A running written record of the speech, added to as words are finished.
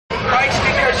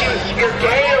you're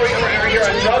gay or you're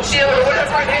a drug dealer or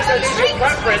whatever it is that is your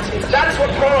preference, that is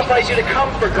what qualifies you to come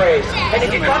for grace. And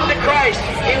if you come to Christ,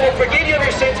 He will forgive you of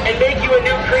your sins and make you a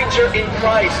new creature in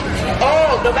Christ.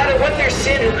 All, no matter what their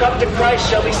sin, who come to Christ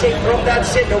shall be saved from that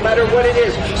sin, no matter what it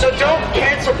is. So don't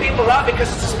cancel people out because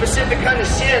it's a specific kind of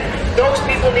sin. Those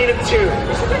people need Him too.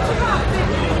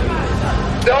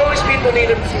 Those people need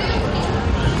Him too.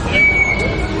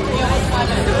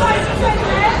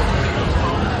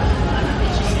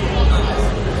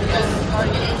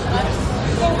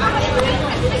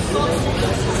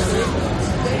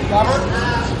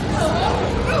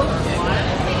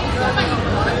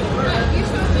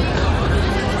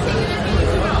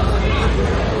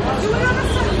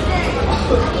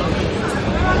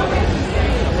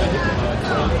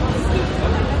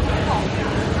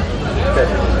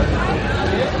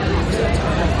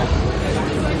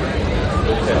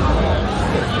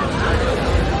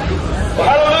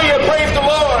 Hallelujah, praise the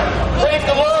Lord. Praise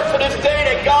the Lord for this day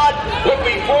that God put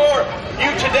before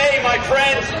you today, my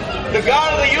friends. The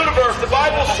God of the universe, the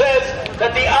Bible says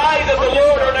that the eyes of the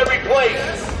Lord are in every place,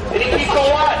 and He keeps a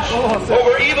watch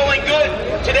over evil and good.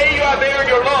 Today you have air in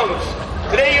your lungs.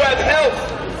 Today you have health.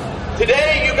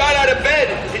 Today you got out of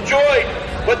bed, enjoyed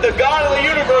what the God of the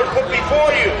universe put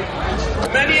before you.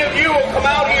 Many of you will come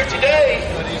out here today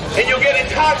and you'll get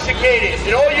intoxicated,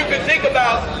 and all you can think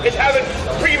about is having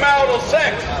premarital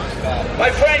sex.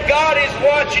 My friend, God is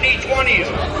watching each one of you.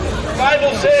 The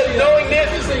Bible says, knowing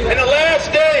this, in the last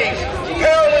days,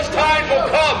 perilous times will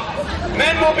come.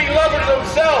 Men will be lovers of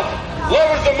themselves,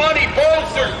 lovers of money,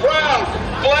 boasters, proud,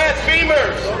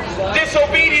 blasphemers,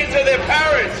 disobedient to their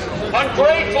parents,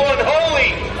 ungrateful,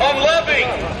 unholy, unloving,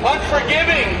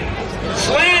 unforgiving,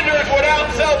 slanderers without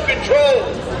self-control,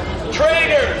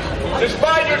 traitors,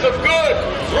 despisers of good,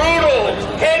 brutal,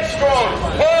 headstrong,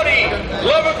 haughty,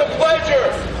 lovers of pleasure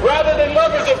rather than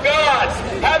lovers of God,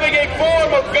 having a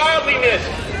form of godliness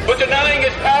but denying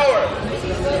His power.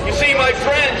 You see, my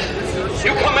friends,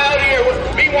 you come out here,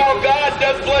 meanwhile God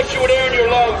does bless you with air in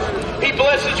your lungs. He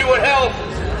blesses you with health,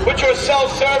 but you're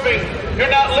self-serving.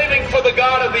 You're not living for the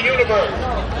God of the universe.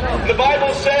 The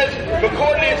Bible says,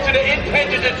 according to the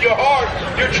intentions of your heart,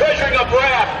 you're treasuring up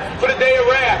wrath for the day of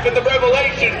wrath and the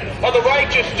revelation of the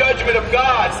righteous judgment of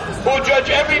God, who will judge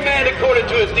every man according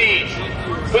to his deeds.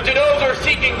 But to those who are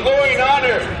seeking glory and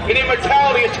honor and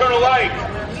immortality, eternal life.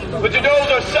 But to those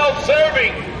who are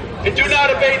self-serving and do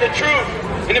not obey the truth,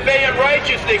 and obey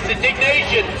unrighteousness,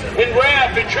 indignation, and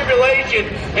wrath, and tribulation,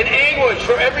 and anguish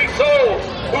for every soul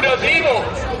who does evil,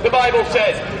 the Bible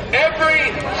says.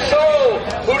 Every soul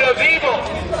who does evil.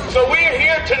 So we're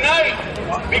here tonight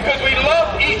because we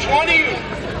love each one of you,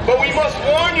 but we must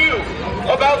warn you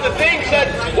about the things that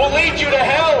will lead you to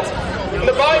hell. And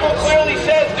the Bible clearly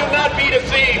says, do not be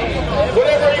deceived.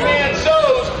 Whatever a man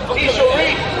sows, he shall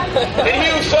reap. And he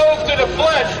who sows to the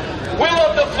flesh, will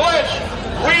of the flesh,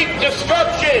 reap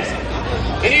destruction.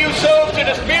 And he who sows to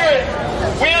the Spirit,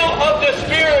 will of the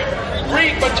Spirit,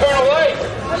 reap eternal life.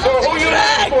 So who are you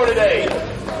looking for today?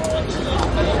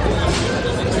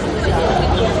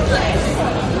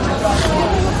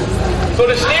 So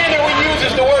the standard we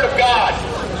use is the Word of God.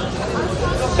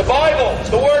 The Bible,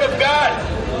 the Word of God.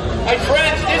 My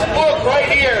friends, this book right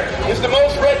here is the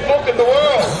most read book in the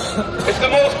world. It's the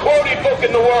most quoted book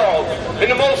in the world. And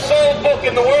the most sold book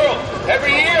in the world.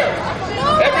 Every year,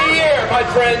 my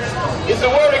friends, is the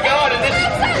Word of God. And this is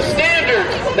the standard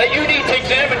that you need to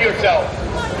examine yourself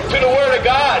to the Word of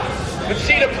God. But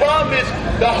see, the problem is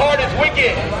the heart is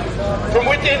wicked. From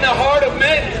within the heart of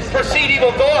men proceed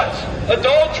evil thoughts,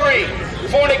 adultery,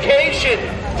 fornication,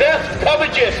 theft,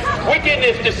 covetous,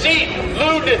 wickedness, deceit,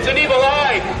 lewdness, an evil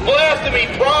eye, blasphemy,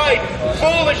 pride,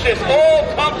 foolishness, all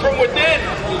come from within.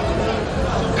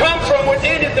 Come from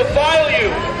within and defile you.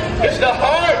 It's the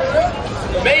heart.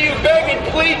 May you beg and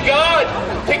plead God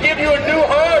to give you a new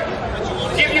heart,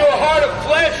 give you a heart of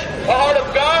flesh, a heart of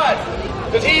God.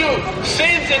 Because he who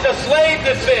sins is a slave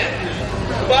to sin.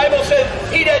 The Bible says,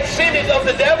 he that sinned is of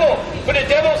the devil, for the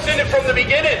devil sinned from the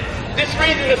beginning. This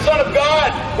reason the Son of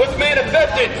God was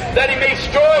manifested, that he may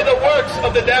destroy the works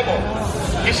of the devil.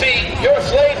 You see, you're a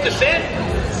slave to sin.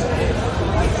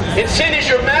 And sin is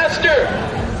your master.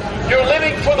 You're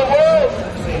living for the world.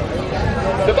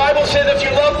 The Bible says if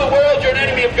you love the world, you're an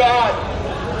enemy of God.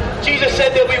 Jesus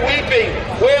said there'll be weeping,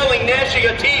 wailing, gnashing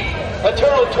of teeth,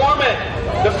 eternal torment.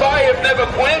 The fire never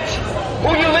quenched.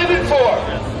 Who are you living for?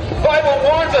 The Bible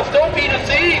warns us, don't be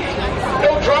deceived.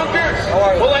 No drunkards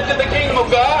will enter the kingdom of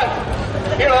God.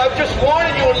 You know, I'm just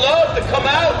warning you in love to come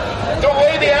out, throw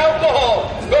away the alcohol,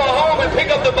 go home and pick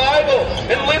up the Bible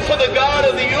and live for the God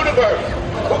of the universe,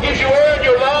 who gives you air in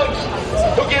your lungs,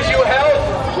 who gives you health,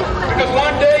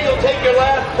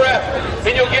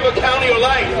 account of your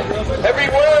life. Every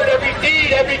word, every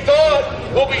deed, every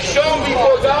thought will be shown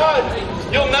before God.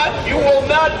 You will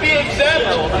not be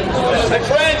exempt. My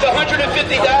friends,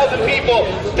 150,000 people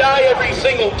die every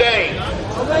single day.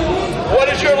 What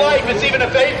is your life? It's even a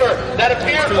vapor that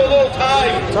appears for a little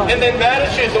time and then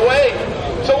vanishes away.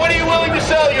 So what are you willing to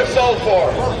sell your soul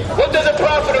for? What does it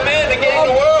profit a man to gain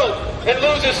the world and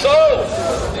lose his soul?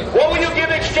 What will you give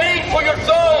in exchange for your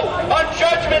soul on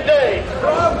Judgment Day?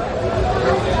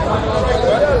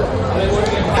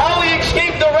 How will you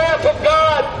escape the wrath of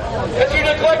God as you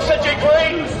neglect such a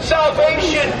great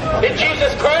salvation in Jesus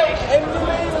Christ?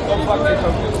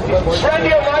 Surrender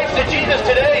your lives to Jesus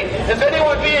today. If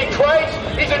anyone be in Christ,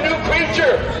 he's a new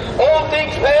creature. All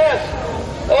things pass.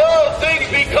 All things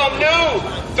become new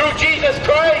through Jesus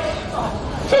Christ.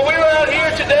 So we're out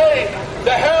here today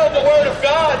to herald the Word of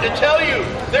God, to tell you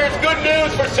there's good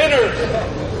news for sinners.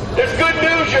 There's good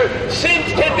news. Your sins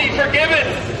can be forgiven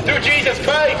through Jesus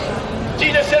Christ.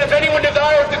 Jesus said, if anyone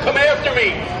desires to come after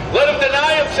me, let him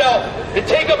deny himself and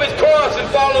take up his cross and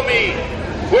follow me.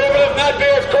 Whoever does not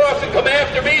bear his cross and come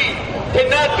after me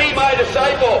cannot be my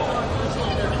disciple.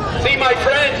 See, my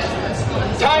friends,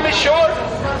 time is short.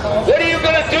 What are you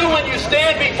going to do when you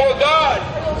stand before God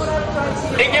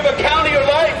and give account of your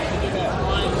life?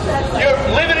 You're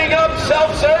living up,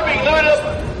 self-serving, living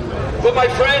up. But my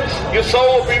friends, your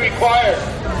soul will be required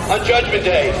on Judgment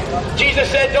Day. Jesus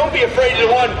said, don't be afraid of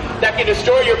the one that can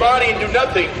destroy your body and do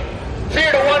nothing.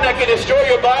 Fear the one that can destroy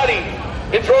your body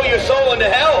and throw your soul into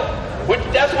hell.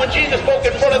 That's when Jesus spoke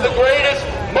in front of the greatest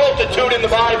multitude in the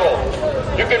Bible.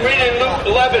 You can read it in Luke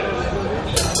 11.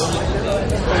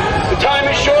 The time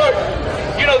is short.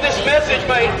 You know, this message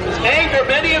might anger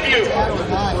many of you.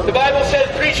 The Bible says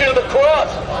preaching of the cross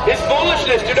is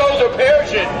foolishness to those who are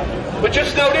perishing. But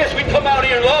just know this, we come out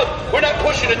here in love. We're not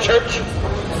pushing a church.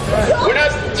 We're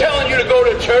not telling you to go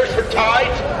to church for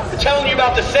tithes. We're telling you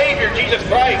about the Savior, Jesus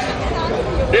Christ.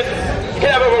 You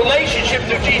can have a relationship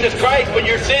through Jesus Christ, but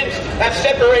your sins have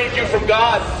separated you from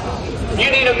God. You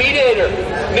need a mediator.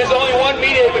 And there's only one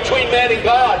mediator between man and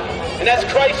God. And that's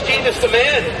Christ Jesus the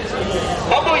man.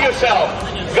 Humble yourself.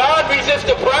 God resists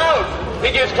the proud.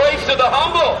 He gives grace to the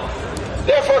humble.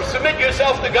 Therefore, submit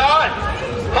yourself to God.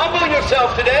 Humble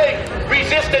yourself today.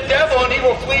 Resist the devil and he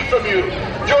will flee from you.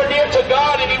 Draw near to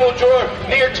God and he will draw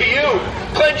near to you.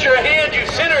 Cleanse your hands, you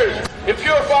sinners, and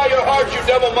purify your hearts, you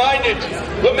double-minded.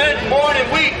 Lament, mourn, and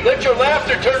weep. Let your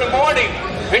laughter turn to mourning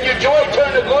and your joy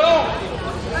turn to gloom.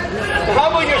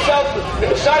 Humble yourself in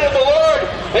the sight of the Lord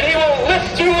and he will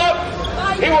lift you up.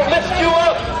 He will lift you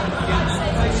up.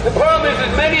 The problem is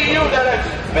many of you that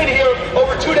have been here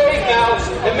over 2 days now,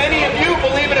 and many of you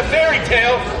believe in a fairy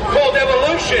tale called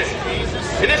evolution.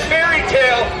 In this fairy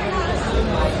tale,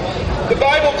 the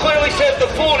Bible clearly says the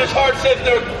fool in his heart says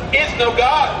there is no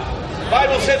God. The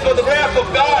Bible says, for the wrath of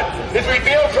God is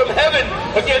revealed from heaven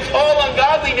against all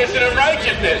ungodliness and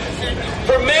unrighteousness.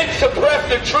 For men suppress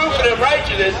the truth and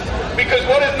unrighteousness, because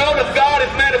what is known of God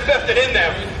is manifested in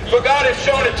them. For God has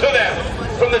shown it to them.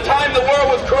 From the time the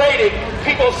world was created,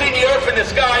 people see the earth and the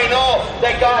sky and all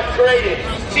that God created.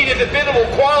 See His invisible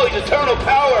qualities, eternal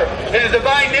power, and His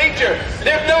divine nature.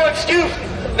 There's no excuse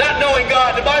not knowing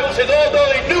God. The Bible says, although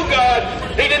they knew God,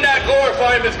 they did not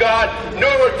glorify Him as God, nor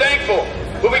were thankful,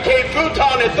 but became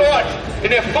futile in their thoughts,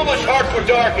 and their foolish hearts were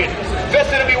darkened.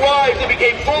 Festing to be wise, they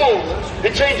became fools,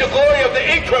 and changed the glory of the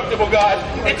incorruptible God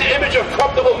into image of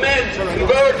corruptible men, and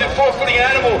birds, and four-footed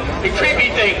animals, and creepy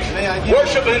things,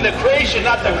 worshiping the creation,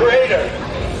 not the Creator.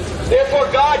 Therefore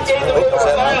God gave them over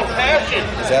to vile passion.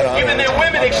 Even their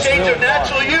women exchanged their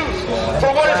natural use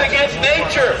for what is against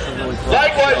nature.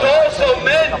 Likewise also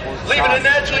men, leaving the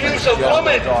natural use of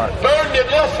woman, burn their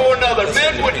lust for another.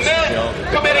 Men with men,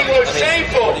 committing what is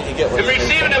shameful, and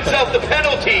receiving themselves the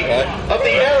penalty of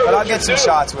the error. But I'll get some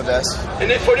shots with this. And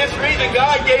then for this reason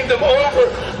God gave them over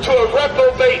to a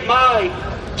reprobate mind,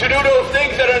 to do those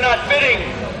things that are not fitting,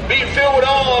 being filled with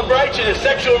all unrighteousness,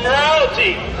 sexual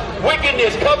immorality,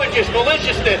 wickedness, covetousness,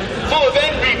 maliciousness, full of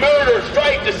envy, murder,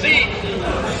 strife, deceit,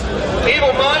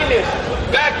 evil-mindedness,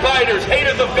 backbiters,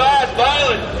 haters of God,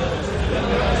 violent.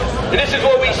 And this is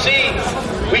what we see.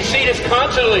 We see this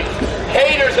constantly.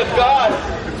 Haters of God,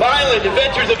 violent,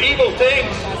 inventors of evil things,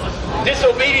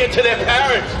 disobedient to their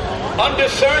parents,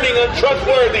 undiscerning,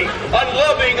 untrustworthy,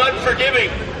 unloving, unforgiving,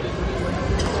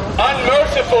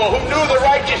 unmerciful, who knew the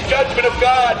righteous judgment of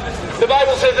God. The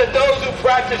Bible says that those who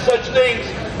practice such things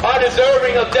are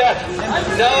deserving of death.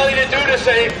 Not only to do the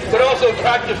same, but also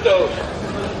practice those.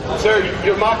 Sir,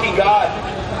 you're mocking God.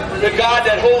 The God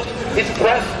that holds His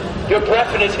breath, your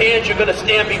breath in His hands, you're going to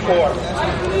stand before.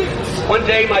 One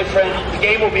day, my friend, the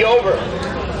game will be over.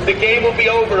 the game will be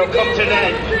over. It'll come to an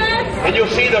end. And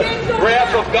you'll see the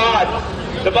wrath of God.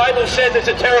 The Bible says it's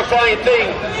a terrifying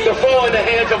thing to fall in the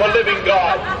hands of a living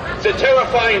God. It's a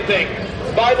terrifying thing.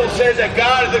 The Bible says that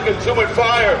God is a consuming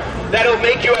fire that'll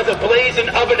make you as a blazing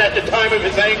oven at the time of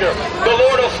his anger. The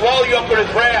Lord will swallow you up with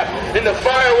his wrath, and the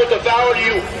fire will devour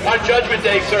you on Judgment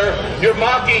Day, sir. You're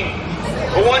mocking,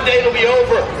 but one day it'll be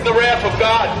over in the wrath of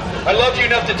God. I love you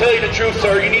enough to tell you the truth,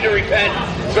 sir. You need to repent.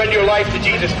 Surrender your life to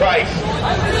Jesus Christ.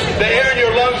 The air in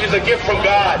your lungs is a gift from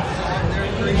God.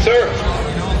 Sir,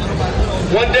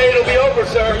 one day it'll be over,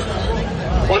 sir.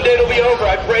 One day it'll be over.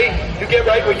 I pray you get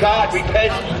right with God.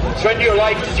 Repent. Surrender your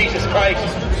life to Jesus Christ.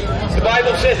 The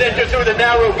Bible says enter through the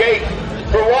narrow gate.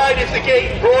 For wide is the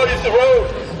gate, broad is the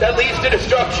road that leads to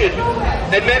destruction,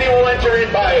 and many will enter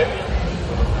in by it.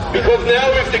 Because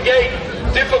narrow is the gate,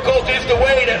 difficult is the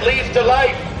way that leads to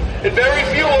life, and very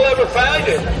few will ever find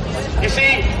it. You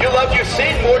see, you love your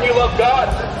sin more than you love God.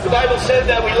 The Bible says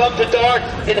that we love the dark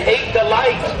and hate the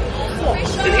light.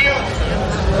 And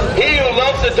he who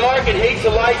loves the dark and hates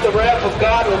the light, the wrath of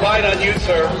God will abide on you,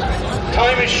 sir.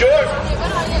 Time is short.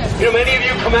 You know, many of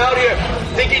you come out here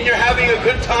thinking you're having a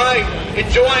good time,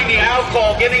 enjoying the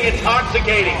alcohol, getting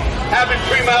intoxicating, having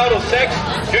premarital sex.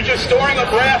 You're just storing up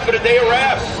wrath for the day of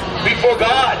wrath before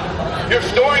God. You're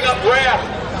storing up wrath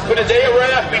for the day of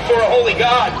wrath before a holy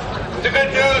God. The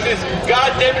good news is God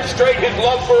demonstrated his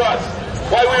love for us.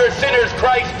 While we were sinners,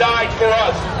 Christ died for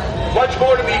us. Much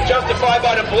more to be justified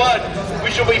by the blood,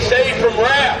 we shall be saved from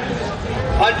wrath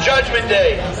on Judgment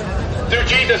Day through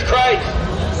Jesus Christ.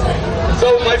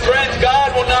 So, my friends,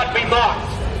 God will not be mocked.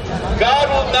 God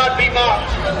will not be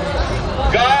mocked.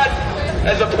 God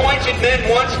has appointed men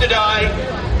once to die,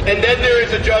 and then there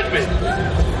is a judgment.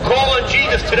 Call on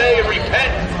Jesus today and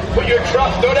repent. Put your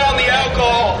trust. Throw down the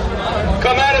alcohol.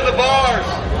 Come out of the bars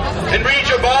and read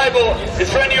your Bible and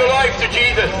surrender your life to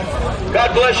Jesus.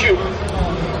 God bless you.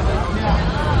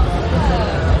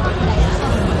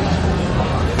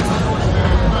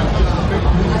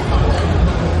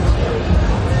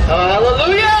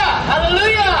 Hallelujah!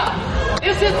 Hallelujah!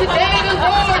 This is the day the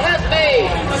Lord has made.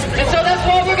 And so that's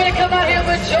why we're going to come out here and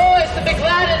rejoice and be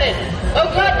glad in it. Oh,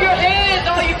 clap your hands,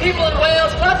 all you people in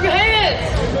Wales. Clap your hands.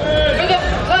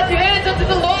 Clap your hands unto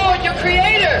the Lord, your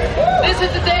Creator. This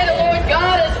is the day the Lord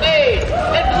God has made.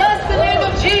 And bless the name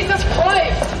of Jesus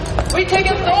Christ. We take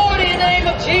authority in the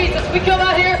name of Jesus. We come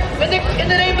out here in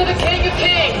the name of the King of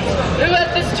Kings, who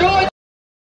has destroyed